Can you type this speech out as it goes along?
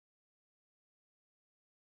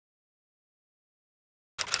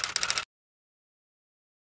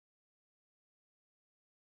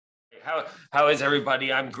How is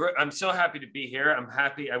everybody? I'm so happy to be here. I'm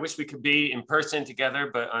happy. I wish we could be in person together,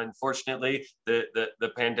 but unfortunately,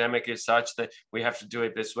 the pandemic is such that we have to do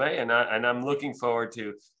it this way. And I'm looking forward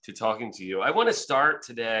to talking to you. I want to start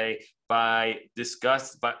today by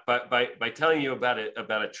telling you about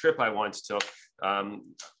a trip I once took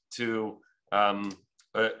to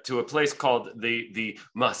a place called the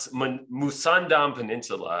Musandam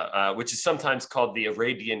Peninsula, which is sometimes called the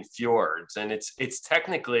Arabian Fjords, and it's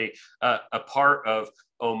technically a part of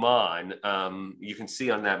Oman. You can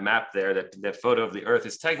see on that map there that photo of the Earth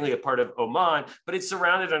is technically a part of Oman, but it's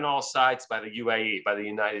surrounded on all sides by the UAE, by the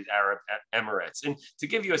United Arab Emirates. And to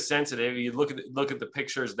give you a sense of it, you look at the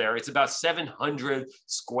pictures there. It's about 700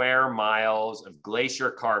 square miles of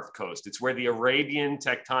glacier carved coast. It's where the Arabian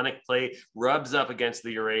tectonic plate rubs up against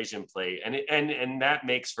the Eurasian plate, and that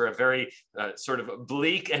makes for a very sort of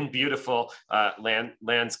bleak and beautiful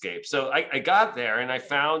landscape. So I got there and I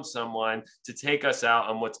found someone to take us out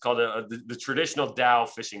on what's called the traditional dhow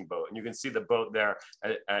fishing boat. And you can see the boat there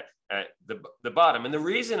at the bottom. And the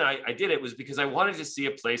reason I did it was because I wanted to see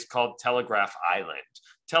a place called Telegraph Island.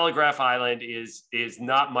 Telegraph Island is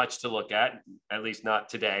not much to look at least not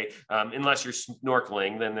today, unless you're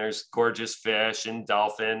snorkeling. Then there's gorgeous fish and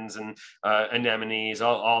dolphins and anemones,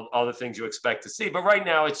 all the things you expect to see. But right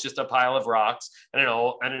now it's just a pile of rocks and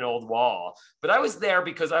an old wall. But I was there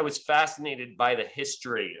because I was fascinated by the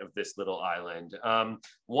history of this little island.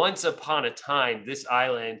 Once upon a time, this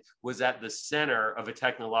island was at the center of a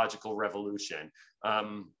technological revolution.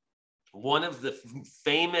 One of the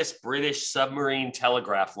famous British submarine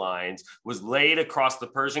telegraph lines was laid across the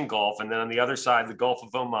Persian Gulf, and then on the other side, the Gulf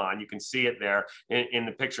of Oman. You can see it there in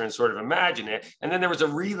the picture and sort of imagine it. And then there was a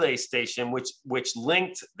relay station which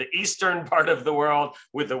linked the eastern part of the world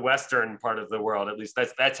with the western part of the world. At least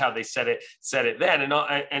that's how they said it then.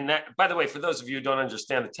 And that, by the way, for those of you who don't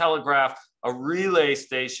understand the telegraph, a relay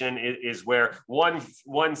station is where one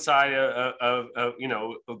side of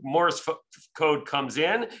Morse code comes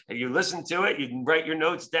in, and you listen to it, you can write your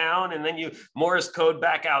notes down, and then you Morse code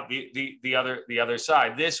back out the other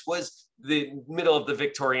side. This was the middle of the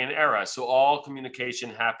Victorian era, so all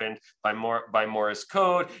communication happened by Morse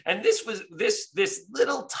code. And this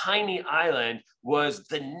little tiny island was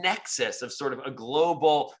the nexus of sort of a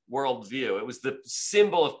global worldview. It was the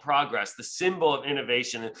symbol of progress, the symbol of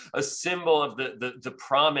innovation, a symbol of the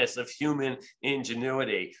promise of human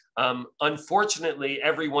ingenuity. Unfortunately,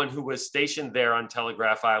 everyone who was stationed there on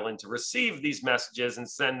Telegraph Island to receive these messages and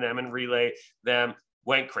send them and relay them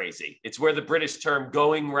went crazy. It's where the British term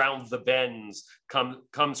 "going round the bends"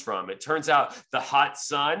 comes from. It turns out the hot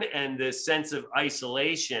sun and the sense of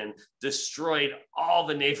isolation destroyed all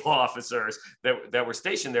the naval officers that were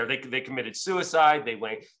stationed there. They committed suicide. They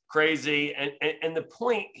went crazy. And the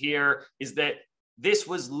point here is that this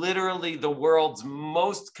was literally the world's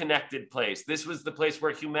most connected place. This was the place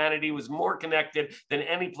where humanity was more connected than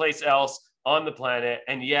any place else on the planet.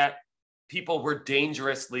 And yet people were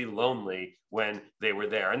dangerously lonely when they were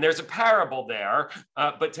there. And there's a parable there,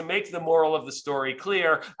 but to make the moral of the story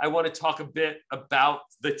clear, I want to talk a bit about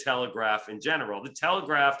the telegraph in general. The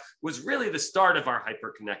telegraph was really the start of our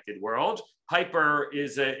hyper-connected world. Hyper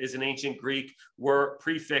is an ancient Greek word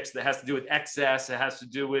prefix that has to do with excess. It has to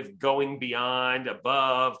do with going beyond,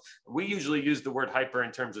 above. We usually use the word hyper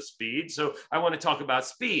in terms of speed. So I want to talk about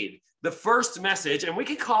speed. The first message, and we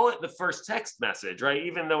can call it the first text message, right?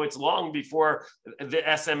 Even though it's long before the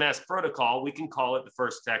SMS protocol, we can call it the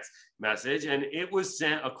first text message. And it was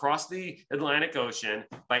sent across the Atlantic Ocean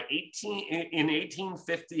in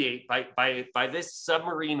 1858 by this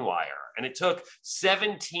submarine wire. And it took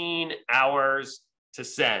 17 hours to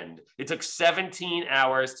send. It took 17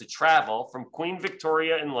 hours to travel from Queen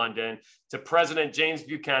Victoria in London to President James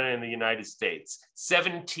Buchanan in the United States.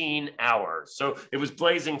 17 hours. So it was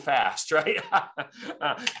blazing fast, right?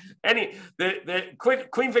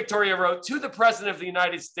 Queen Victoria wrote, "To the President of the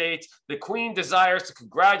United States, the Queen desires to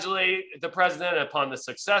congratulate the President upon the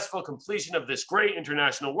successful completion of this great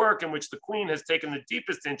international work in which the Queen has taken the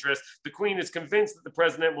deepest interest. The Queen is convinced that the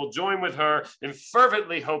President will join with her in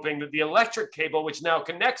fervently hoping that the electric cable which now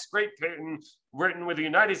connects Great Britain with the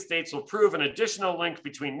United States will prove an additional link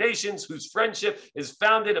between nations whose friendship is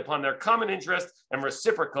founded upon their common interest and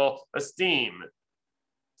reciprocal esteem."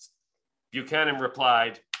 Buchanan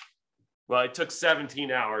replied, "Well, it took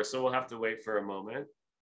 17 hours, so we'll have to wait for a moment."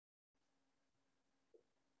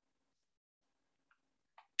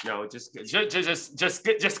 No, just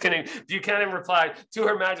kidding. Buchanan replied, to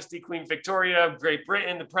Her Majesty Queen Victoria of Great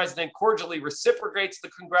Britain, the president cordially reciprocates the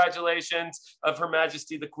congratulations of Her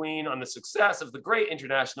Majesty the Queen on the success of the great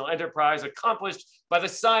international enterprise accomplished by the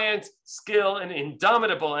science, skill, and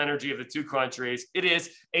indomitable energy of the two countries. It is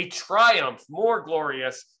a triumph more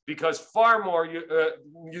glorious because far more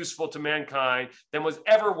useful to mankind than was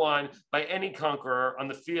ever won by any conqueror on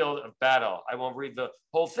the field of battle. I won't read the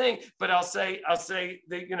whole thing, but I'll say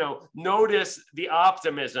that, notice the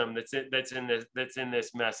optimism that's in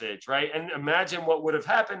this message, right? And imagine what would have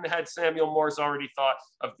happened had Samuel Morse already thought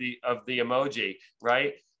of the emoji,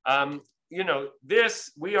 right?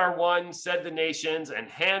 This, we are one, said the nations, and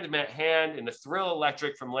hand met hand in the thrill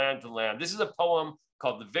electric from land to land. This is a poem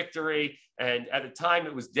called The Victory. And at the time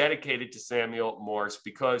it was dedicated to Samuel Morse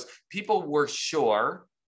because people were sure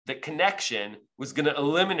that connection was going to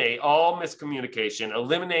eliminate all miscommunication,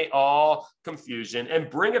 eliminate all confusion, and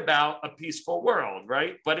bring about a peaceful world,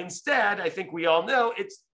 right? But instead, I think we all know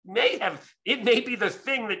it may be the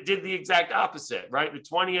thing that did the exact opposite, right? The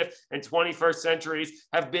 20th and 21st centuries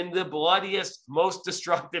have been the bloodiest, most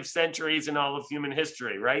destructive centuries in all of human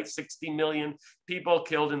history, right? 60 million people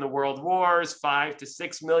killed in the world wars, 5 to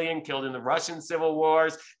 6 million killed in the Russian civil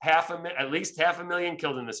wars, at least 500,000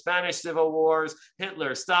 killed in the Spanish civil wars,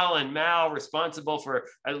 Hitler, Stalin, Mao responsible for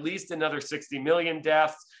at least another 60 million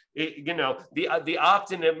deaths. The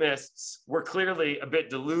optimists were clearly a bit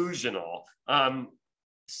delusional.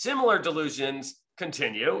 Similar delusions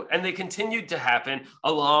continue, and they continued to happen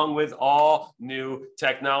along with all new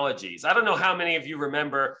technologies. I don't know how many of you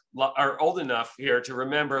are old enough here to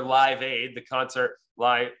remember Live Aid, the concert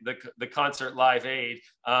Live Aid.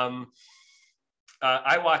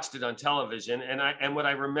 I watched it on television, and what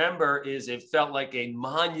I remember is it felt like a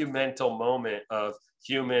monumental moment of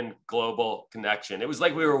human global connection. It was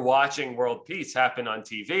like we were watching world peace happen on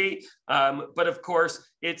TV, but of course,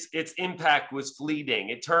 its impact was fleeting.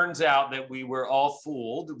 It turns out that we were all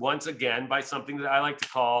fooled once again by something that I like to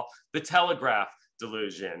call the telegraph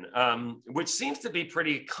delusion, which seems to be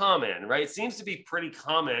pretty common, right? It seems to be pretty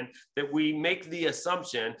common that we make the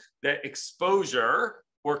assumption that exposure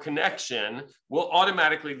or connection will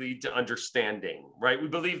automatically lead to understanding, right? We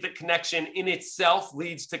believe that connection in itself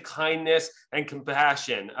leads to kindness and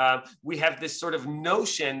compassion. We have this sort of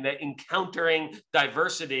notion that encountering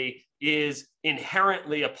diversity is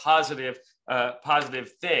inherently a positive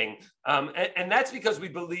thing, and that's because we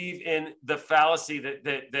believe in the fallacy that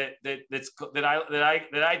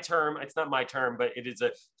I term. It's not my term, but it is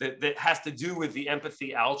that has to do with the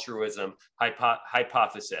empathy altruism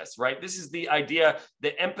hypothesis, right? This is the idea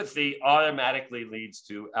that empathy automatically leads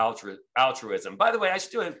to altruism. By the way, I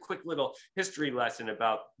should do a quick little history lesson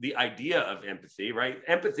about the idea of empathy, right?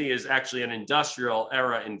 Empathy is actually an industrial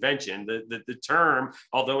era invention. The term,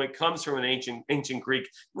 although it comes from an ancient Greek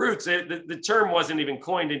roots, the term wasn't even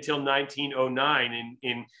coined until 1909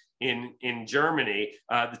 in Germany.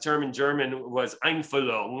 The term in German was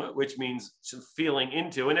Einfühlung, which means feeling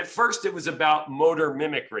into. And at first it was about motor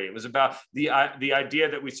mimicry. It was about the idea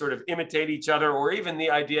that we sort of imitate each other, or even the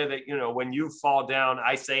idea that, when you fall down,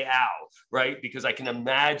 I say ow, right? Because I can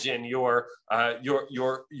imagine your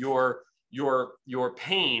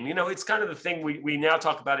pain. It's kind of the thing we now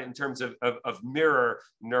talk about it in terms of mirror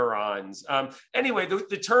neurons. Anyway,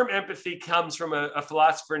 the term empathy comes from a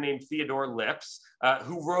philosopher named Theodore Lipps,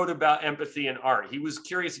 who wrote about empathy in art. He was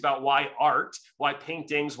curious about why art, why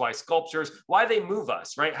paintings, why sculptures, why they move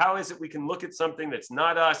us, right? How is it we can look at something that's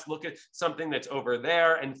not us, look at something that's over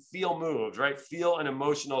there and feel moved, right? Feel an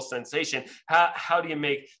emotional sensation. How do you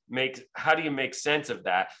make sense of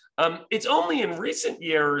that? It's only in recent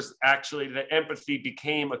years, actually, that empathy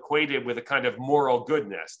became equated with a kind of moral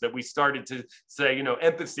goodness, that we started to say,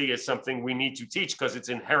 empathy is something we need to teach because it's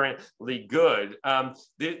inherently good.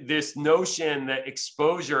 This notion that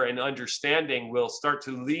exposure and understanding will start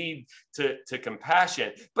to lead to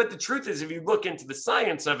compassion. But the truth is, if you look into the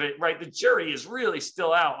science of it, right, the jury is really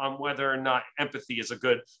still out on whether or not empathy is a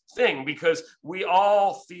good thing, because we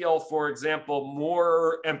all feel, for example,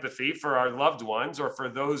 more empathy for our loved ones or for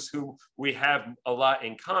those who we have a lot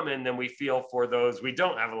in common than we feel for those we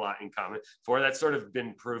don't have a lot in common for. That's sort of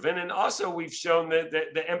been proven. And also we've shown that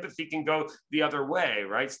the empathy can go the other way,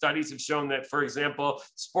 right? Studies have shown that, for example,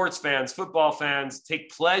 sports fans, football fans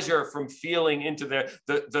take pleasure from feeling into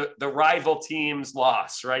the rival team's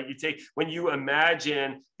loss, right? When you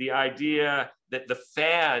imagine the idea that the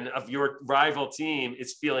fan of your rival team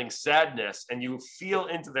is feeling sadness, and you feel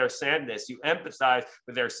into their sadness, you empathize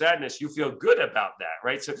with their sadness, you feel good about that,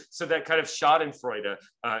 right? So that kind of Schadenfreude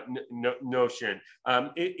notion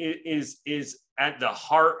is at the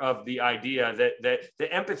heart of the idea that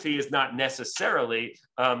the empathy is not necessarily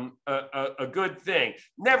a good thing.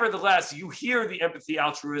 Nevertheless, you hear the empathy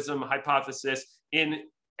altruism hypothesis in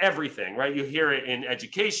everything, right? You hear it in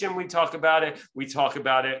education. We talk about it.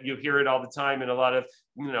 You hear it all the time in a lot of,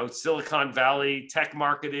 Silicon Valley tech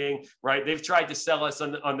marketing, right? They've tried to sell us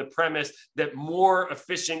on the premise that more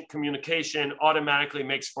efficient communication automatically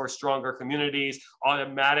makes for stronger communities,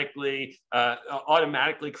 automatically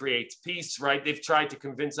creates peace, right? They've tried to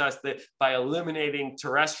convince us that by eliminating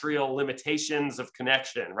terrestrial limitations of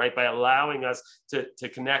connection, right? By allowing us to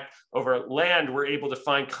connect over land, we're able to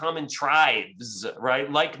find common tribes,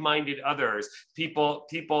 right? Like-minded others, people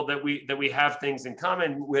that we have things in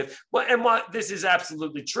common with. Well, and what this is absolutely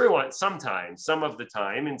true on sometimes, some of the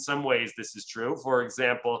time, in some ways this is true. For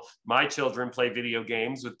example, my children play video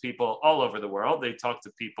games with people all over the world. They talk to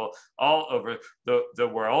people all over the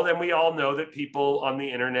world. And we all know that people on the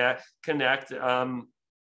internet connect,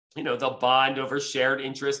 they'll bond over shared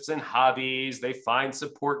interests and hobbies. They find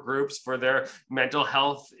support groups for their mental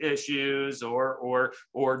health issues or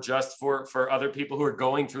just for other people who are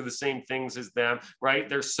going through the same things as them, right?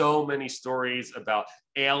 There's so many stories about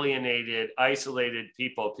alienated, isolated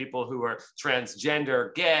people who are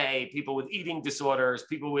transgender, gay, people with eating disorders,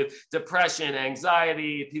 people with depression,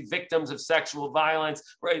 anxiety, victims of sexual violence,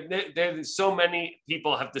 right? There's so many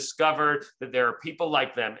people have discovered that there are people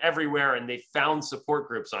like them everywhere, and they found support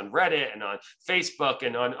groups on Reddit and on Facebook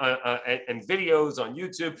and on and videos on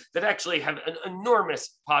YouTube that actually have an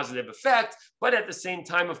enormous positive effect. But at the same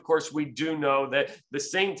time, of course, we do know that the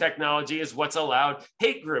same technology is what's allowed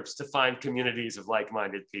hate groups to find communities of like-minded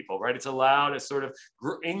people, right? It's allowed a sort of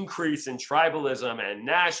increase in tribalism and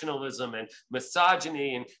nationalism and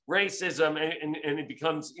misogyny and racism. And it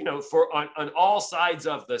becomes, on all sides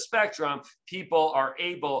of the spectrum, people are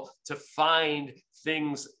able to find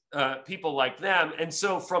things, people like them. And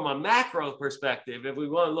so from a macro perspective, if we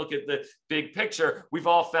want to look at the big picture, we've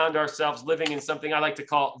all found ourselves living in something I like to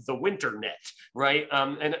call the winternet, right?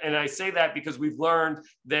 And I say that because we've learned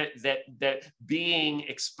that being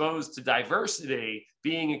exposed to diversity,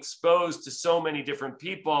 being exposed to so many different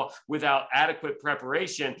people without adequate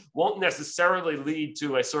preparation won't necessarily lead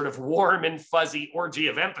to a sort of warm and fuzzy orgy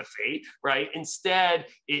of empathy, right? Instead,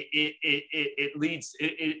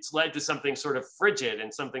 it's led to something sort of frigid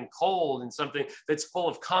and something cold and something that's full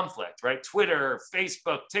of conflict, right? Twitter,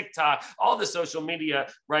 Facebook, TikTok, all the social media,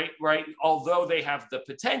 right? Although they have the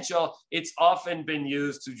potential, it's often been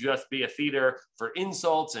used to just be a theater for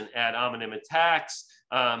insults and ad hominem attacks.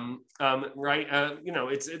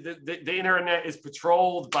 It's the internet is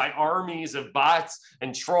patrolled by armies of bots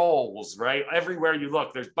and trolls, right? Everywhere you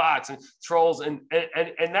look, there's bots and trolls, and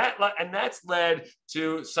that's led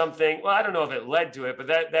to something. Well, I don't know if it led to it, but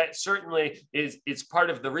that certainly is part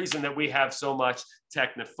of the reason that we have so much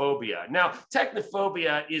technophobia. Now,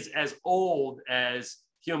 technophobia is as old as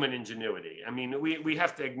human ingenuity. I mean, we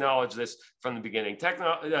have to acknowledge this from the beginning.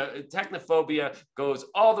 Technophobia goes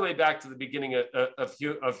all the way back to the beginning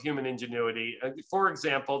of human ingenuity. For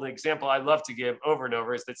example, the example I love to give over and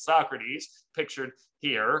over is that Socrates, pictured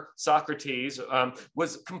here, Socrates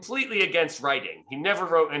was completely against writing. He never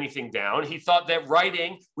wrote anything down. He thought that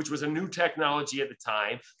writing, which was a new technology at the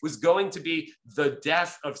time, was going to be the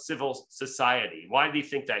death of civil society. Why did he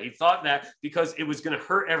think that? He thought that because it was going to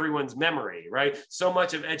hurt everyone's memory, right? So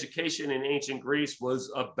much of education in ancient Greece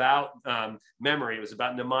was about memory. It was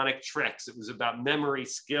about mnemonic tricks. It was about memory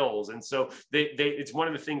skills. And so it's one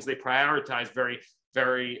of the things they prioritized very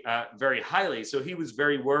highly. So he was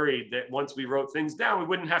very worried that once we wrote things down, we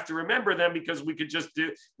wouldn't have to remember them because we could just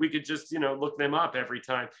look them up every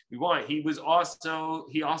time we want. He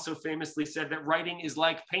also famously said that writing is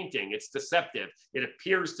like painting. It's deceptive. It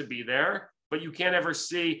appears to be there, but you can't ever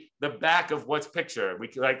see the back of what's pictured.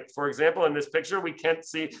 For example, in this picture, we can't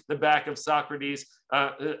see the back of Socrates'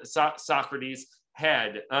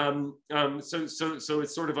 head. So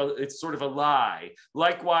it's sort of a lie.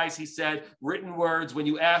 Likewise, he said, written words, when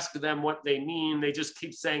you ask them what they mean, they just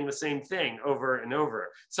keep saying the same thing over and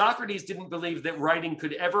over. Socrates didn't believe that writing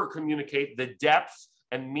could ever communicate the depth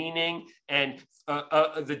and meaning and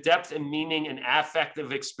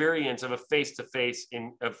affective experience of a face-to-face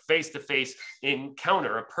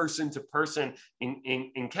encounter, a person-to-person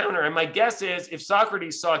encounter. And my guess is, if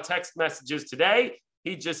Socrates saw text messages today,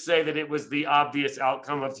 He'd just say that it was the obvious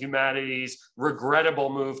outcome of humanity's regrettable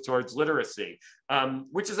move towards literacy,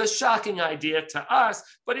 which is a shocking idea to us.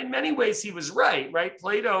 But in many ways, he was right, right?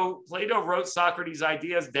 Plato wrote Socrates'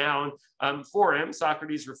 ideas down for him.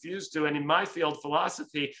 Socrates refused to. And in my field,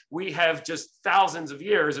 philosophy, we have just thousands of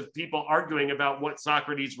years of people arguing about what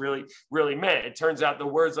Socrates really meant. It turns out the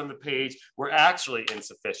words on the page were actually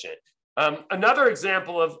insufficient. Another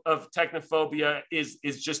example of technophobia is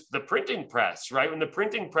just the printing press, right? When the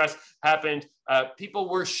printing press happened, people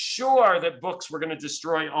were sure that books were going to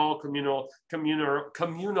destroy all communal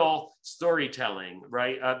storytelling,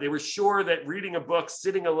 right? They were sure that reading a book,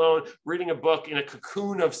 sitting alone, reading a book in a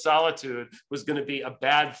cocoon of solitude was going to be a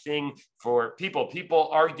bad thing for people. People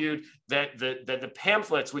argued that the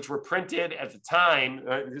pamphlets, which were printed at the time,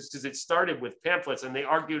 just because it started with pamphlets, and they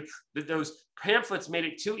argued that those pamphlets made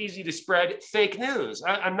it too easy to spread fake news.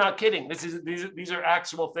 I'm not kidding. These are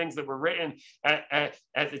actual things that were written at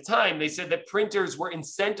the time. They said that printers were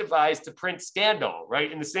incentivized to print scandal,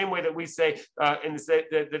 right? In the same way that we say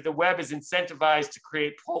that the web is incentivized to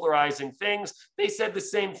create polarizing things. They said the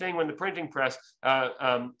same thing when the printing press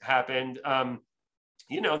happened.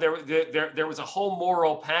 You know, there was a whole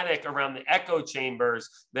moral panic around the echo chambers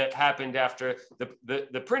that happened after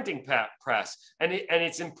the printing press, and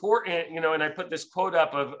it's important, you know. And I put this quote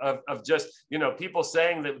up of just, you know, people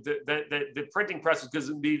saying that the printing press was going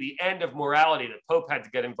to be the end of morality. That Pope had to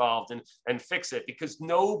get involved and fix it, because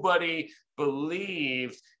nobody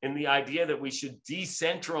believed in the idea that we should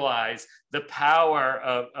decentralize the power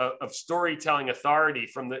of storytelling authority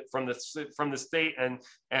from the state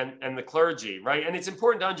and the clergy, right? And it's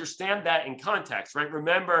important to understand that in context, right?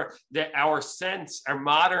 Remember that our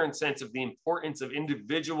modern sense of the importance of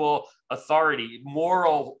individual authority,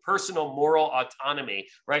 personal moral autonomy,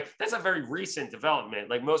 right? That's a very recent development.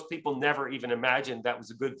 Like, most people never even imagined that was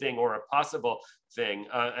a good thing or a possible thing.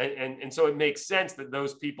 And so it makes sense that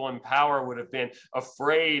those people in power would have been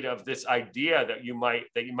afraid of this idea that you might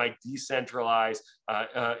decentralize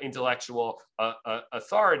intellectual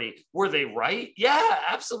authority. Were they right? Yeah,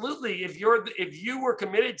 absolutely. If you were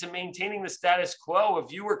committed to maintaining the status quo,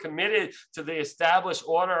 if you were committed to the established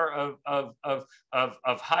order of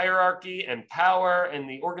hierarchy and power and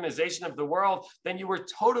the organization of the world, then you were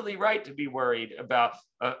totally right to be worried about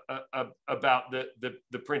the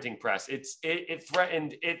printing press. It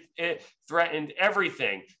threatened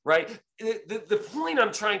everything, right? The point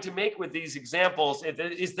I'm trying to make with these examples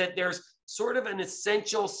is that there's sort of an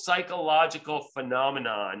essential psychological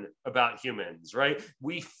phenomenon about humans, right?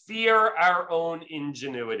 We fear our own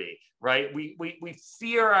ingenuity, right? We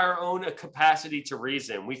fear our own capacity to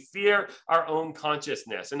reason. We fear our own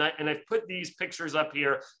consciousness. And I've put these pictures up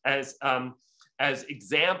here as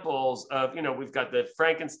examples of, you know, we've got the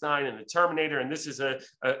Frankenstein and the Terminator, and this is a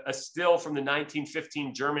still from the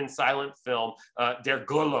 1915 German silent film, Der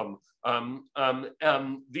Golem.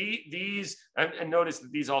 These, and notice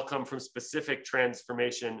that these all come from specific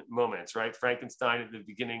transformation moments, right? Frankenstein at the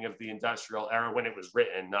beginning of the industrial era when it was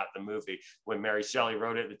written, not the movie, when Mary Shelley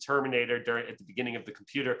wrote it. The Terminator at the beginning of the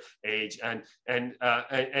computer age, and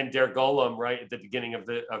Der Golem, right, at the beginning of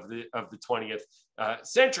the 20th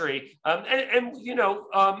century. You know,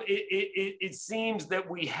 it seems that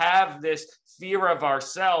we have this fear of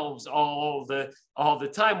ourselves all the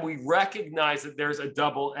time. We recognize that there's a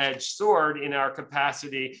double-edged sword in our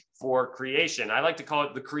capacity for creation. I like to call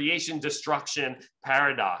it the creation destruction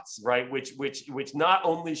paradox, right? Which not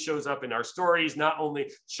only shows up in our stories, not only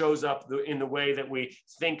shows up in the way that we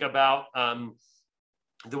think about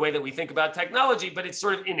technology, but it's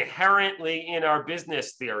sort of inherently in our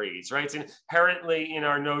business theories, right? It's inherently in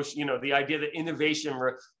our notion, you know, the idea that innovation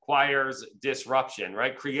requires disruption,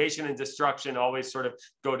 right? Creation and destruction always sort of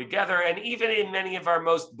go together. And even in many of our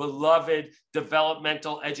most beloved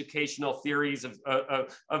developmental educational theories of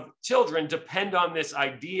children depend on this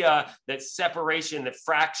idea that separation, that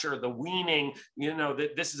fracture, the weaning, you know,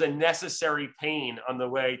 that this is a necessary pain on the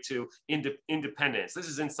way to independence. This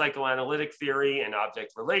is in psychoanalytic theory and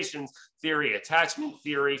object relations theory, attachment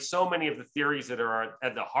theory. So many of the theories that are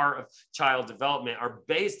at the heart of child development are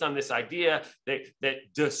based on this idea that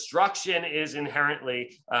destruction is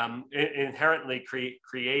inherently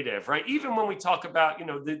creative, right? Even when we talk about, you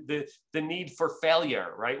know, the need for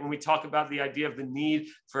failure, right? When we talk about the idea of the need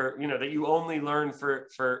for, you know, that you only learn for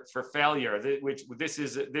failure, which this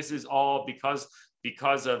is all because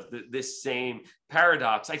of this same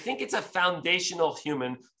paradox. I think it's a foundational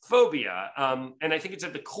human phobia. And I think it's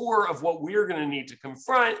at the core of what we're going to need to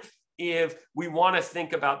confront if we want to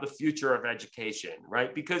think about the future of education,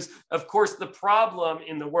 right? Because of course, the problem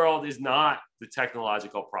in the world is not the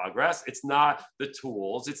technological progress. It's not the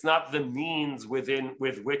tools. It's not the means with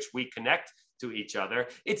which we connect to each other.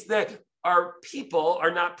 It's that our people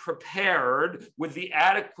are not prepared with the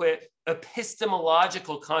adequate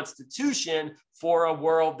epistemological constitution for a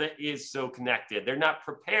world that is so connected. They're not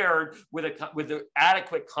prepared with the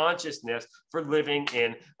adequate consciousness for living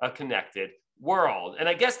in a connected world. And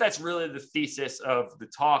I guess that's really the thesis of the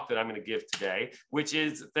talk that I'm going to give today, which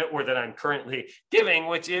is that, or that I'm currently giving,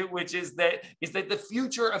 which is that the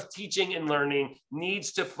future of teaching and learning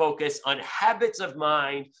needs to focus on habits of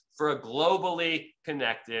mind for a globally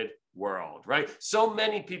connected world, right? So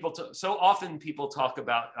often people talk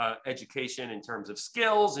about education in terms of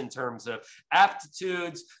skills, in terms of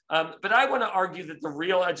aptitudes, but I want to argue that the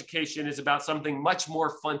real education is about something much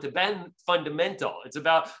more fundamental. It's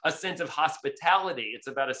about a sense of hospitality. It's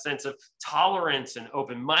about a sense of tolerance and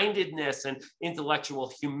open-mindedness and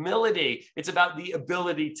intellectual humility. It's about the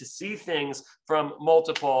ability to see things from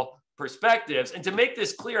multiple perspectives. And to make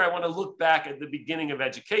this clear, I want to look back at the beginning of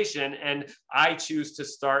education, and I choose to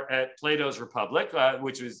start at Plato's Republic,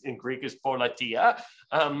 which was in Greek is politeia.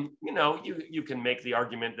 You can make the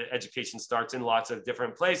argument that education starts in lots of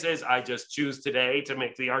different places. I just choose today to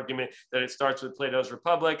make the argument that it starts with Plato's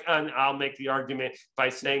Republic, and I'll make the argument by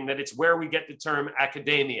saying that it's where we get the term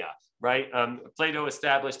academia. Right? Plato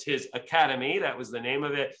established his academy, that was the name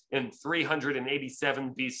of it, in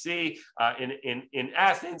 387 BC in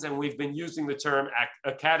Athens, and we've been using the term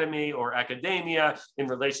academy or academia in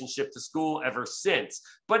relationship to school ever since.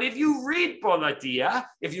 But if you read Politeia,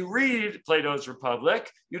 if you read Plato's Republic,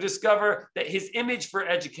 you discover that his image for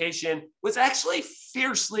education was actually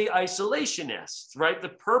fiercely isolationist, right? The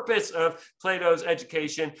purpose of Plato's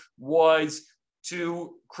education was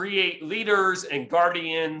to create leaders and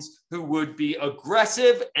guardians who would be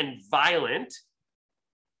aggressive and violent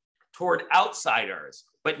toward outsiders,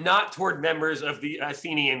 but not toward members of the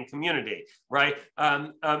Athenian community, right?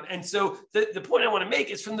 And so the point I want to make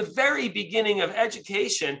is from the very beginning of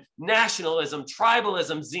education, nationalism,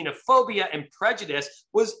 tribalism, xenophobia, and prejudice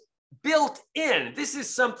was built in. This is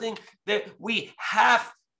something that we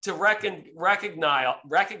have to recognize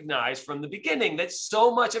from the beginning, that so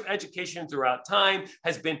much of education throughout time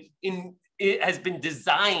has been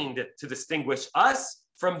designed to distinguish us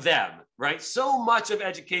from them, right? So much of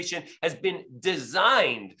education has been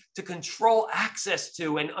designed to control access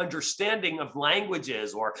to and understanding of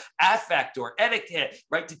languages or affect or etiquette,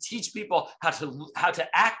 right? To teach people how to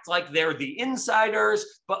act like they're the insiders,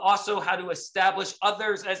 but also how to establish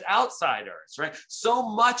others as outsiders, right? So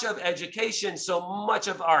much of education, so much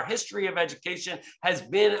of our history of education has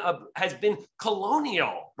been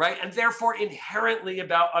colonial, right? And therefore inherently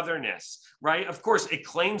about otherness, right? Of course, it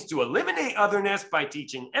claims to eliminate otherness by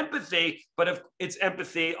teaching empathy, but it's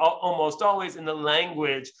empathy almost always in the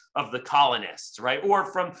language of the colonists, right? Or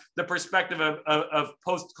from the perspective of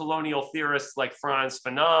post-colonial theorists like Frantz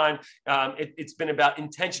Fanon, it's been about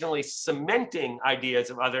intentionally cementing ideas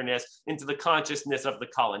of otherness into the consciousness of the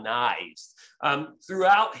colonized.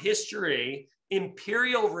 Throughout history,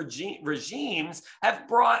 imperial regimes have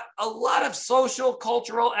brought a lot of social,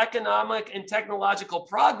 cultural, economic, and technological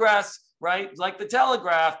progress, right? Like the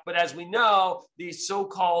telegraph, but as we know, these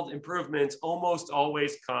so-called improvements almost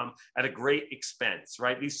always come at a great expense,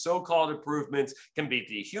 right? These so-called improvements can be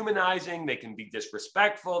dehumanizing, they can be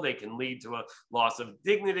disrespectful, they can lead to a loss of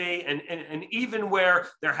dignity, and even where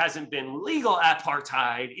there hasn't been legal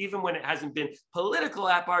apartheid, even when it hasn't been political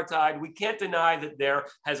apartheid, we can't deny that there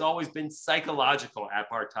has always been psychological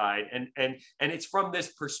apartheid, and it's from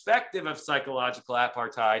this perspective of psychological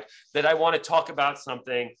apartheid that I want to talk about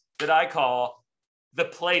something that I call the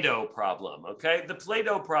Play-Doh problem, okay? The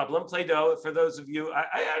Play-Doh problem, Play-Doh, for those of you,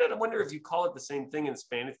 I wonder if you call it the same thing in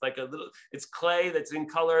Spain. It's like it's clay that's in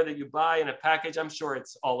color that you buy in a package. I'm sure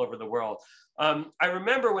it's all over the world. I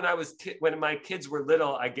remember when my kids were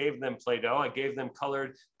little, I gave them Play-Doh. I gave them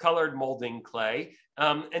colored molding clay,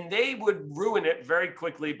 and they would ruin it very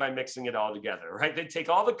quickly by mixing it all together, right? They'd take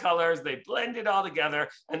all the colors, they'd blend it all together,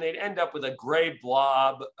 and they'd end up with a gray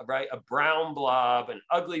blob, right? A brown blob, an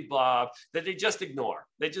ugly blob that they just ignore.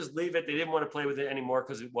 They just leave it. They didn't want to play with it anymore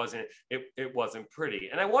because it wasn't pretty.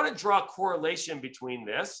 And I want to draw a correlation between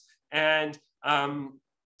this and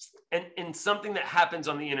something that happens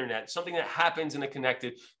on the internet, something that happens in a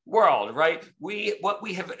connected world, right? What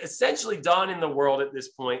we have essentially done in the world at this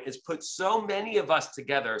point is put so many of us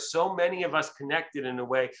together, so many of us connected in a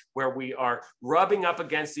way where we are rubbing up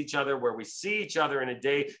against each other, where we see each other in a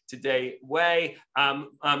day-to-day way.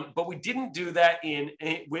 But we didn't do that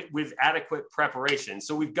with adequate preparation.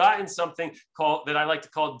 So we've gotten something that I like to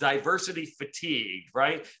call diversity fatigue,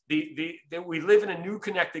 right? We live in a new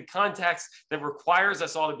connected context that requires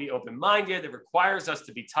us all to be open-minded, that requires us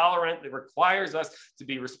to be tolerant, that requires us to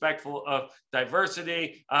be respectful of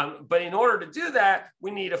diversity. But in order to do that,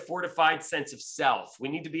 we need a fortified sense of self. We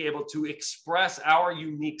need to be able to express our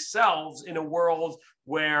unique selves in a world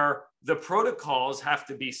where the protocols have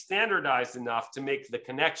to be standardized enough to make the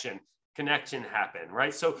connection happen,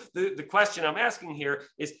 right? So the question I'm asking here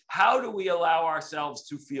is, how do we allow ourselves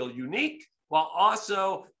to feel unique while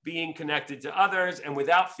also being connected to others and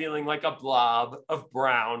without feeling like a blob of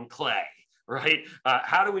brown clay? Right?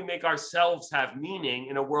 How do we make ourselves have meaning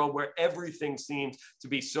in a world where everything seems to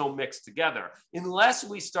be so mixed together? Unless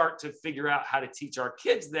we start to figure out how to teach our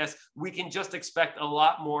kids this, we can just expect a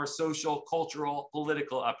lot more social, cultural,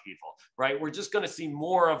 political upheaval, right? We're just going to see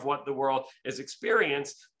more of what the world has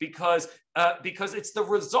experienced because it's the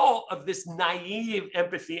result of this naive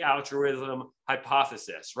empathy altruism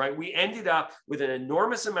hypothesis, right? We ended up with an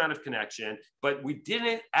enormous amount of connection, but we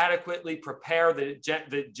didn't adequately prepare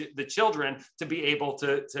the children to be able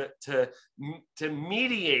to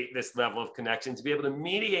mediate this level of connection, to be able to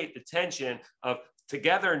mediate the tension of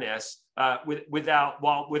togetherness with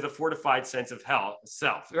a fortified sense of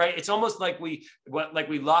self, right? It's almost like we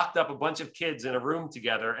locked up a bunch of kids in a room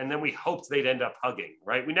together and then we hoped they'd end up hugging,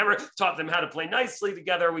 right? We never taught them how to play nicely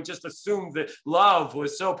together. We just assumed that love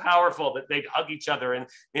was so powerful that they'd hug each other in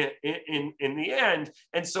the end.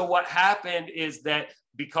 And so what happened is that,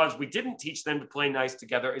 because we didn't teach them to play nice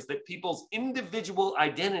together, is that people's individual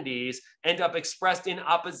identities end up expressed in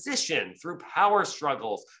opposition through power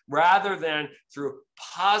struggles rather than through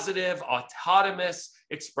positive, autonomous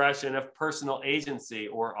expression of personal agency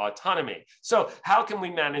or autonomy. So how can we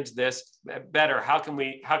manage this better? How can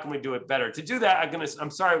we do it better? To do that, I'm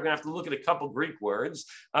sorry, we're gonna have to look at a couple Greek words.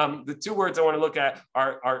 The two words I want to look at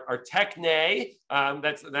are techne.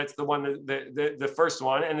 That's the one, the first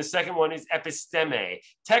one, and the second one is episteme.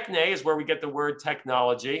 Techne is where we get the word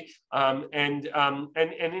technology, and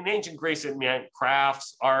in ancient Greece it meant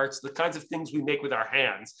crafts, arts, the kinds of things we make with our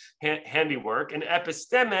hands, handiwork. And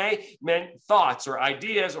episteme meant thoughts or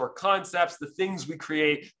ideas or concepts, the things we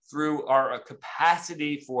create through our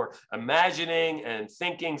capacity for imagining and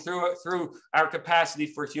thinking, through our capacity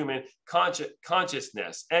for human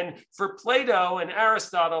consciousness. And for Plato and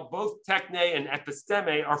Aristotle, both techne and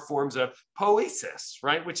episteme are forms of poesis,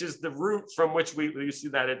 right? Which is the root from which you see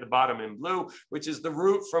that at the bottom in blue, which is the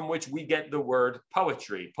root from which we get the word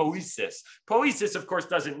poetry, poesis. Poesis, of course,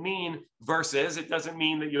 doesn't mean verses. It doesn't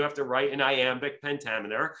mean that you have to write an iambic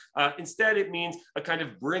pentameter. Instead, it means a kind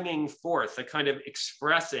of bringing forth, a kind of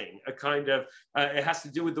expressing, a kind of, it has to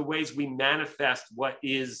do with the ways we manifest what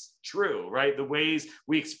is true, right? The ways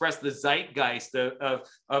we express the zeitgeist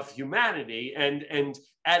of humanity. And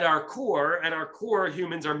at our core,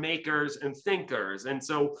 humans are makers and thinkers. And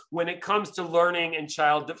so when it comes to learning and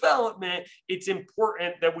child development, it's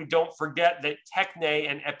important that we don't forget that techne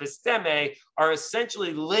and episteme are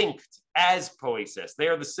essentially linked as poesis. They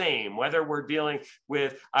are the same, whether we're dealing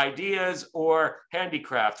with ideas or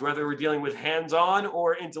handicraft, whether we're dealing with hands-on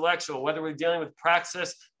or intellectual, whether we're dealing with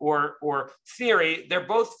praxis or theory. They're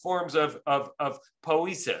both forms of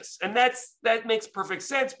poesis. And that makes perfect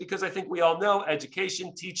sense, because I think we all know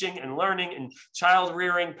education, teaching and learning and child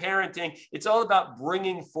rearing, parenting, it's all about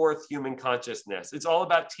bringing forth human consciousness. It's all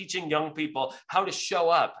about teaching young people how to show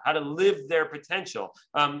up, how to live their potential.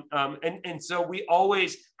 And so we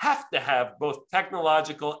always have to have both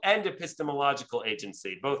technological and epistemological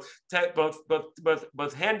agency, both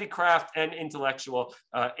handicraft and intellectual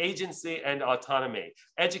agency and autonomy.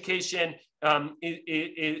 Education,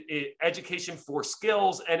 education for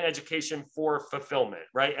skills and education for fulfillment,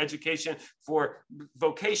 right? Education for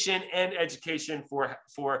vocation and education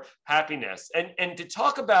for happiness. And to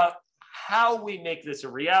talk about how we make this a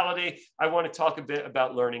reality, I want to talk a bit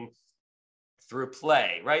about learning through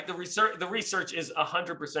play, right? The research is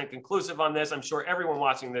 100% conclusive on this. I'm sure everyone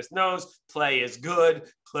watching this knows play is good.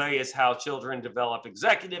 Play is how children develop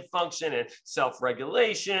executive function and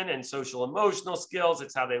self-regulation and social emotional skills.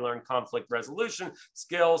 It's how they learn conflict resolution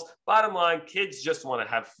skills. Bottom line, kids just want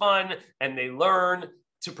to have fun, and they learn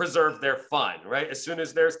to preserve their fun, right? As soon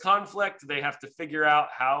as there's conflict, they have to figure out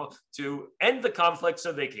how to end the conflict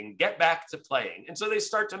so they can get back to playing. And so they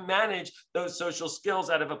start to manage those social skills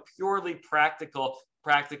out of a purely practical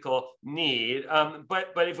need.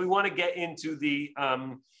 But if we want to get into the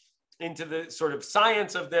sort of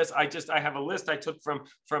science of this, I have a list I took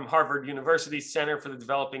from Harvard University Center for the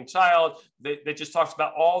Developing Child that just talks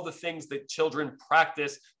about all the things that children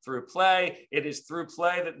practice through play. It is through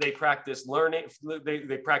play that they practice learning,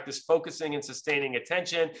 they practice focusing and sustaining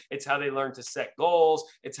attention. It's how they learn to set goals.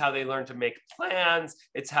 It's how they learn to make plans.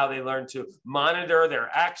 It's how they learn to monitor their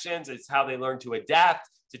actions. It's how they learn to adapt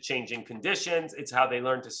to changing conditions. It's how they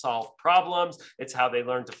learn to solve problems. It's how they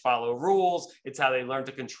learn to follow rules. It's how they learn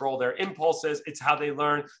to control their impulses. It's how they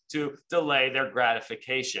learn to delay their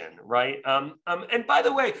gratification, right? And by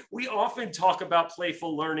the way, we often talk about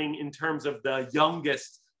playful learning in terms of the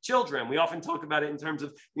youngest children. We often talk about it in terms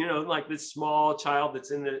of, like this small child that's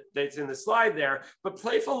in the slide there, but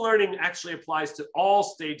playful learning actually applies to all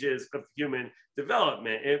stages of human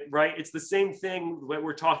development, right? It's the same thing that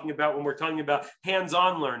we're talking about when we're talking about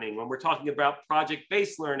hands-on learning, when we're talking about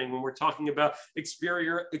project-based learning, when we're talking about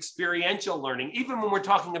experiential learning, even when we're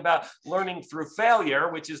talking about learning through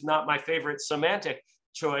failure, which is not my favorite semantic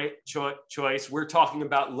choice. We're talking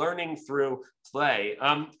about learning through play.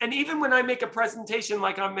 And even when I make a presentation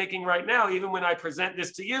like I'm making right now, even when I present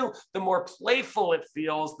this to you, the more playful it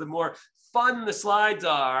feels, the more fun the slides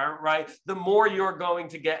are, right? The more you're going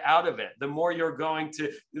to get out of it, the more you're going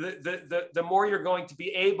to, the more you're going to be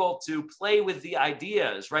able to play with the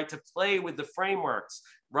ideas, right? To play with the frameworks,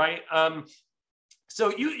 right?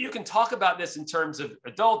 So you can talk about this in terms of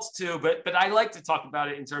adults too, but I like to talk about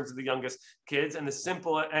it in terms of the youngest kids and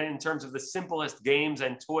in terms of the simplest games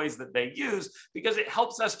and toys that they use, because it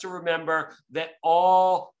helps us to remember that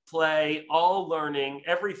all play, all learning,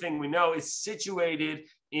 everything we know is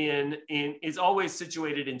always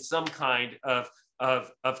situated in some kind of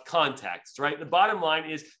context, right? The bottom line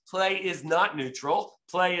is play is not neutral.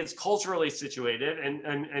 Play is culturally situated, and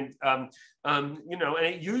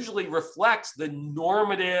it usually reflects the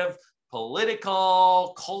normative,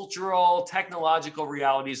 political, cultural, technological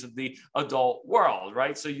realities of the adult world,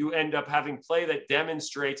 right? So you end up having play that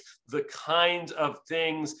demonstrates the kinds of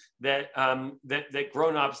things that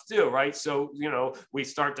grown-ups do, right? So, we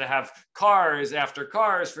start to have cars after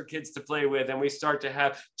cars for kids to play with, and we start to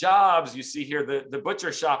have jobs. You see here the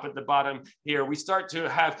butcher shop at the bottom here. We start to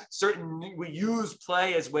have we use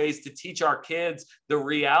play as ways to teach our kids the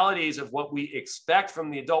realities of what we expect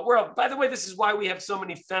from the adult world. By the way, this is why we have so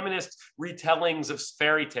many feminist retellings of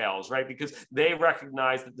fairy tales, right? Because they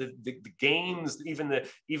recognize that the games, even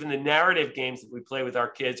the narrative games that we play with our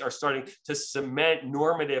kids, are starting to cement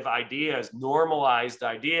normative ideas, normalized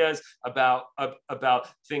ideas about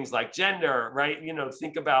things like gender, right?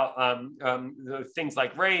 Think about things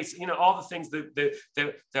like race, all the things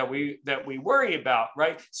that we worry about,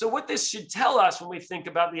 right? So what this should tell us when we think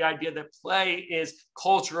about the idea that play is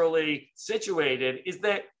culturally situated is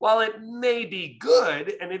that while it may be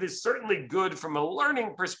good, and it is certainly good from a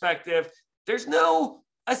learning perspective, there's no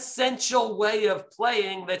essential way of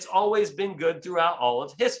playing that's always been good throughout all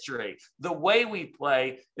of history. The way we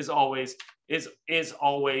play is always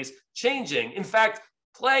changing. In fact,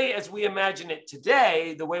 play as we imagine it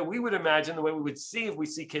today, the way we would see if we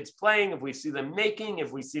see kids playing, if we see them making,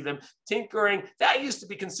 if we see them tinkering, that used to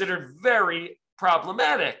be considered very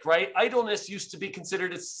problematic, right? Idleness used to be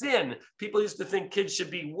considered a sin. People used to think kids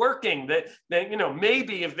should be working, that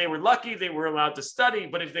maybe if they were lucky, they were allowed to study,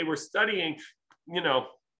 but if they were studying,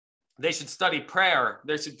 they should study prayer.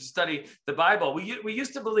 They should study the Bible. We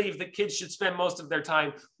used to believe that kids should spend most of their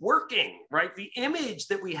time working, right? The image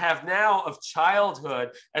that we have now of childhood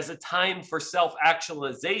as a time for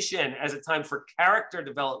self-actualization, as a time for character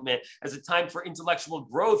development, as a time for intellectual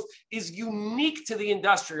growth is unique to the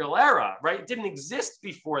industrial era, right? It didn't exist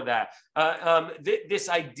before that. This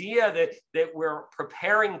idea that we're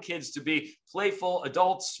preparing kids to be playful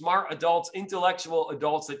adults, smart adults, intellectual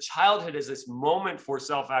adults, that childhood is this moment for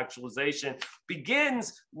self-actualization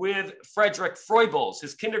begins with Frederick Froebel's,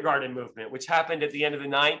 his kindergarten movement, which happened at the end of the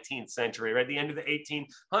 19th century, right? At the end of the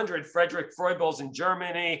 1800s, Frederick Froebel's in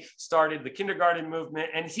Germany started the kindergarten movement,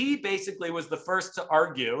 and he basically was the first to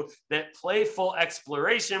argue that playful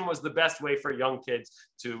exploration was the best way for young kids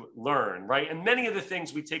to learn, right? And many of the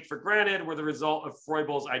things we take for granted were the result of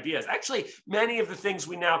Froebel's ideas. Actually, many of the things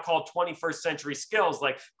we now call 21st century skills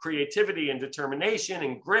like creativity and determination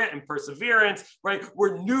and grit and perseverance, right,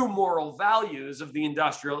 were new moral values of the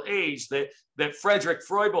industrial age that Frederick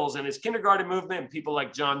Froebel's and his kindergarten movement and people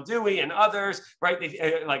like John Dewey and others, right?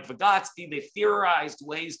 Like Vygotsky, they theorized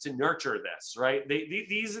ways to nurture this, right?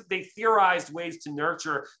 They theorized ways to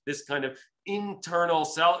nurture this kind of internal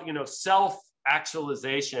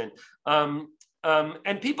self-actualization.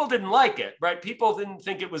 And people didn't like it, right? People didn't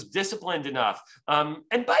think it was disciplined enough.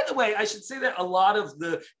 And by the way, I should say that a lot of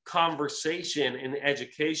the conversation in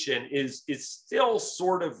education is still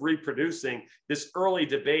sort of reproducing this early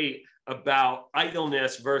debate about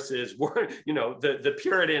idleness versus work, the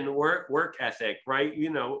Puritan work ethic, right?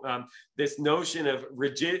 This notion of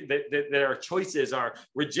that our choices are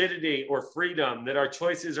rigidity or freedom, that our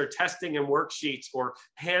choices are testing and worksheets or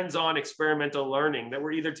hands-on experimental learning, that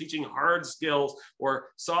we're either teaching hard skills or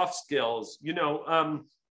soft skills.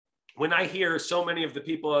 When I hear so many of the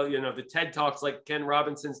people, the TED Talks, like Ken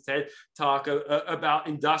Robinson's TED Talk about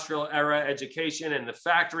industrial era education and the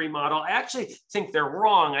factory model, I actually think they're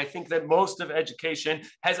wrong. I think that most of education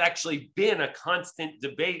has actually been a constant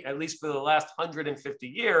debate, at least for the last 150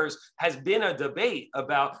 years, has been a debate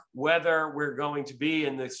about whether we're going to be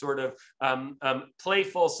in this sort of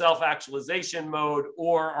playful self-actualization mode,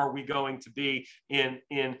 or are we going to be in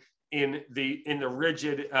the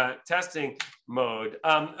rigid testing mode.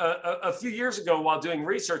 A few years ago, while doing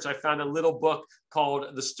research, I found a little book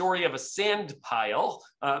called The Story of a Sand Pile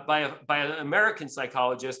by an American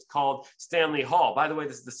psychologist called Stanley Hall. By the way,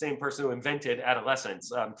 this is the same person who invented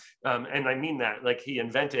adolescence. And I mean that, like, he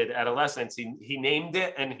invented adolescence. He named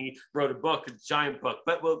it and he wrote a book, a giant book,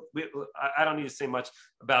 but I don't need to say much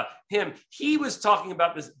about him. He was talking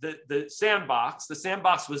about the sandbox. The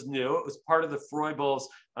sandbox was new. It was part of Froebel's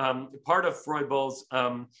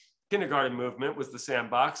kindergarten movement was the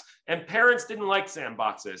sandbox, and parents didn't like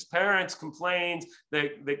sandboxes. Parents complained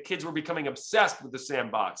that kids were becoming obsessed with the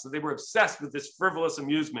sandbox, that they were obsessed with this frivolous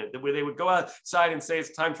amusement, that they would go outside and say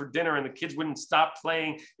it's time for dinner and the kids wouldn't stop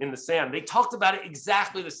playing in the sand. They talked about it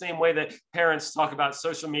exactly the same way that parents talk about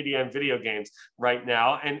social media and video games right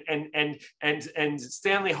now. And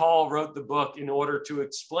Stanley Hall wrote the book in order to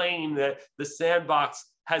explain that the sandbox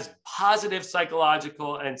has positive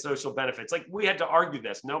psychological and social benefits. Like, we had to argue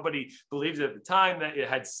this. Nobody believed it at the time, that it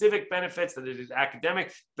had civic benefits, that it had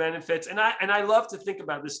academic benefits. And I love to think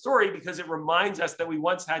about this story because it reminds us that we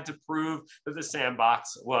once had to prove that the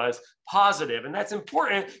sandbox was positive. And that's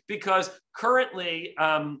important because currently,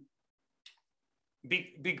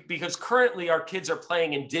 because currently our kids are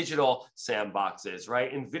playing in digital sandboxes,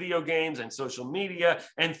 right? In video games and social media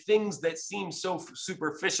and things that seem so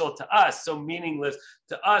superficial to us, so meaningless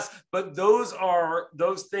to us. But those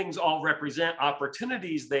things all represent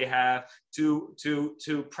opportunities they have to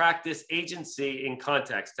practice agency in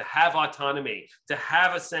context, to have autonomy, to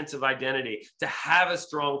have a sense of identity, to have a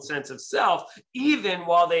strong sense of self, even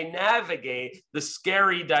while they navigate the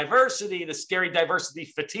scary diversity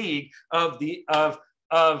fatigue of the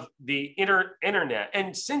internet.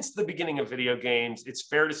 And since the beginning of video games, it's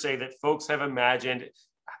fair to say that folks have imagined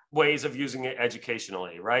ways of using it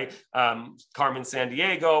educationally, right? Carmen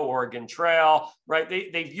Sandiego, Oregon Trail, right?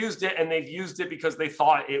 They've used it, and they've used it because they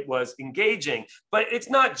thought it was engaging. But it's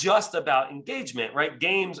not just about engagement, right?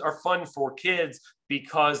 Games are fun for kids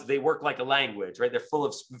because they work like a language, right? They're full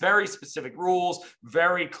of very specific rules,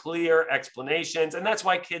 very clear explanations, and that's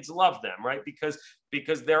why kids love them, right? Because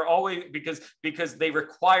they're always because they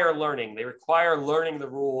require learning. They require learning the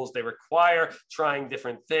rules. They require trying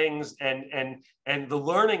different things, and the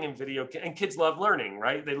learning in video, and kids love learning,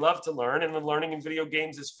 right? They love to learn, and the learning in video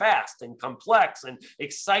games is fast and complex and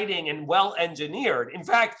exciting and well engineered. In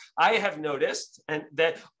fact, I have noticed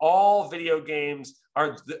that all video games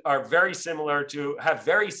are very similar have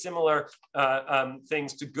very similar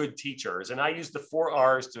things to good teachers. And I use the 4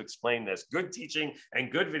 R's to explain this. Good teaching and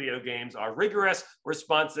good video games are rigorous,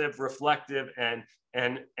 responsive, reflective, and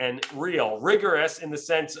real. Rigorous in the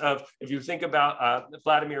sense of, if you think about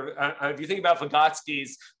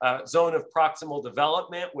Vygotsky's zone of proximal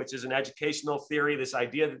development, which is an educational theory, this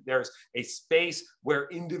idea that there's a space where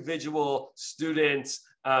individual students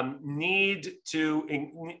need to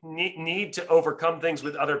overcome things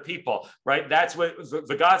with other people, right? That's what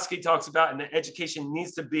Vygotsky talks about, and the education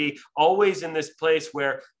needs to be always in this place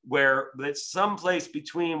where it's some place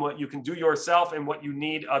between what you can do yourself and what you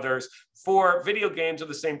need others for. Video games are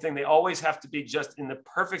the same thing. They always have to be just in the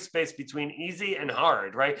perfect space between easy and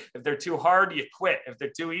hard, right? If they're too hard, you quit. If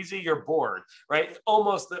they're too easy, you're bored, right?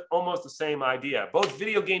 Almost the same idea. Both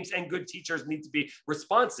video games and good teachers need to be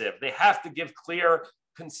responsive. They have to give clear,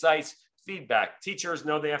 concise feedback. Teachers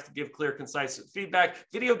know they have to give clear, concise feedback.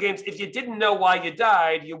 Video games, if you didn't know why you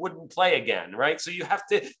died, you wouldn't play again, right? So you have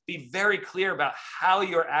to be very clear about how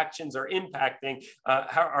your actions are impacting,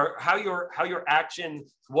 how your action,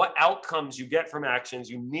 what outcomes you get from actions.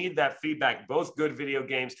 You need that feedback. Both good video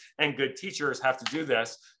games and good teachers have to do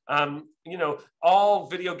this. You know, all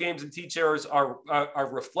video games and teachers are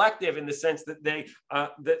reflective in the sense that they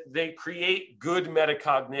create good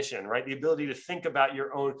metacognition, right? The ability to think about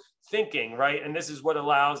your own thinking, right? And this is what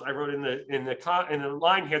allows, I wrote in the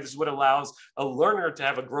line here, this is what allows a learner to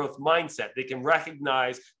have a growth mindset. They can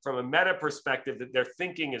recognize from a meta perspective that their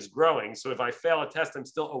thinking is growing. So if I fail a test, I'm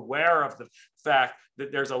still aware of the fact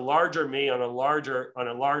that there's a larger me on a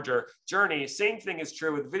larger journey. Same thing is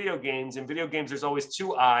true with video games. In video games, there's always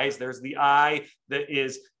two eyes. There's the eye that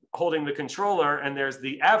is holding the controller, and there's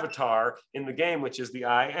the avatar in the game, which is the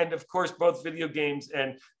eye. And of course, both video games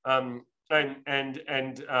and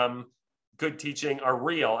good teaching are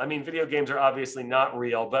real. I mean, video games are obviously not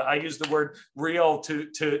real, but I use the word real to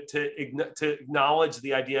acknowledge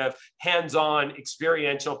the idea of hands-on,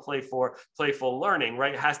 experiential, playful learning,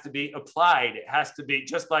 right? It has to be applied. It has to be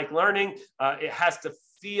just like learning. It has to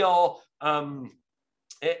feel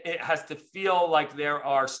it has to feel like there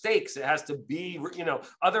are stakes. It has to be, you know,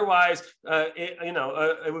 otherwise,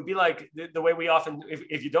 it would be like the way we often,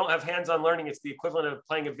 if you don't have hands-on learning, it's the equivalent of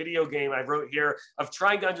playing a video game. I wrote here of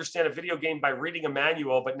trying to understand a video game by reading a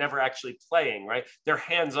manual, but never actually playing, right? They're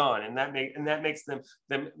hands-on, and that makes them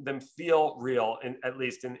feel real, at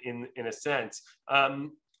least in a sense.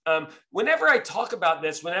 Whenever I talk about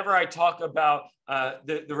this, whenever I talk about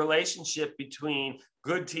the relationship between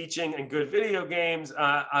good teaching and good video games,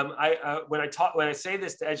 when I say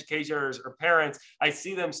this to educators or parents, I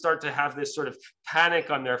see them start to have this sort of panic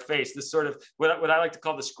on their face, this sort of what I like to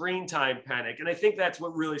call the screen time panic. And I think that's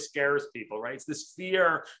what really scares people, right? It's this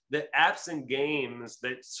fear that apps and games,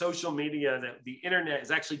 that social media, that the internet is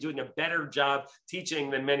actually doing a better job teaching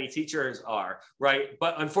than many teachers are, right?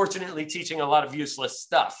 But unfortunately, teaching a lot of useless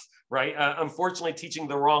stuff, right? Unfortunately, teaching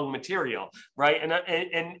the wrong material, right? You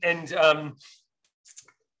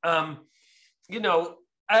know,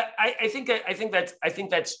 I think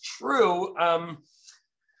that's true.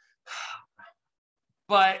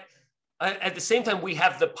 But at the same time, we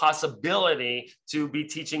have the possibility to be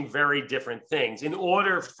teaching very different things. In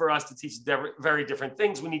order for us to teach very different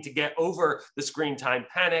things, we need to get over the screen time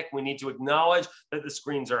panic. We need to acknowledge that the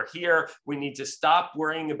screens are here. We need to stop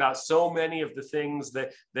worrying about so many of the things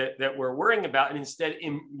that we're worrying about, and instead,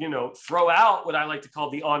 throw out what I like to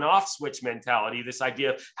call the on-off switch mentality. This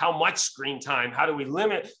idea of how much screen time, how do we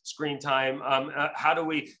limit screen time,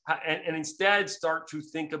 and instead start to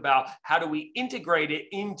think about how do we integrate it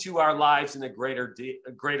into our lives in a greater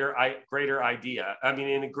idea. I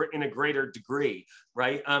mean, in a greater degree,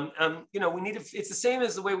 right? We need to. It's the same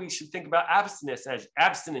as the way we should think about abstinence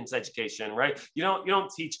education, right? You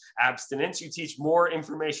don't teach abstinence. You teach more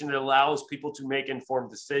information that allows people to make informed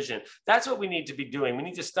decisions. That's what we need to be doing. We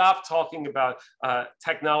need to stop talking about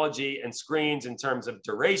technology and screens in terms of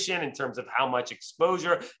duration, in terms of how much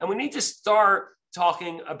exposure, and we need to start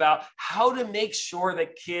talking about how to make sure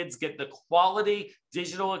that kids get the quality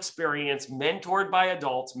digital experience mentored by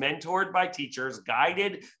adults, mentored by teachers,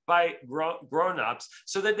 guided by grown-ups,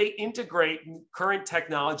 so that they integrate current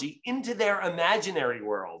technology into their imaginary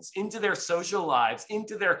worlds, into their social lives,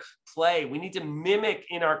 into their play. We need to mimic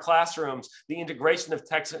in our classrooms the integration of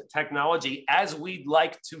technology as we'd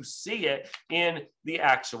like to see it in the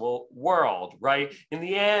actual world, right? In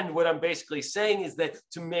the end, what I'm basically saying is that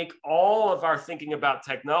to make all of our thinking about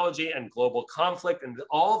technology and global conflict and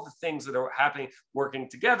all of the things that are happening, working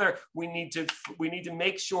together, we need to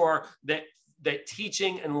make sure that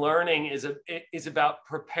teaching and learning is about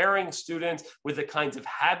preparing students with the kinds of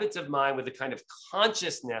habits of mind, with the kind of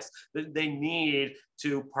consciousness that they need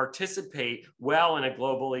to participate well in a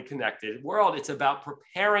globally connected world. It's about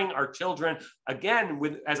preparing our children, again,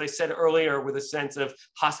 with, as I said earlier, with a sense of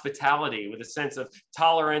hospitality, with a sense of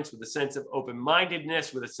tolerance, with a sense of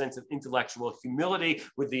open-mindedness, with a sense of intellectual humility,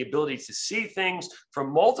 with the ability to see things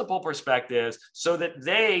from multiple perspectives so that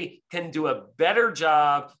they can do a better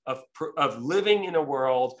job of living in a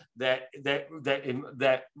world that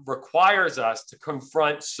requires us to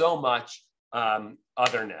confront so much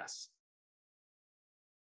otherness.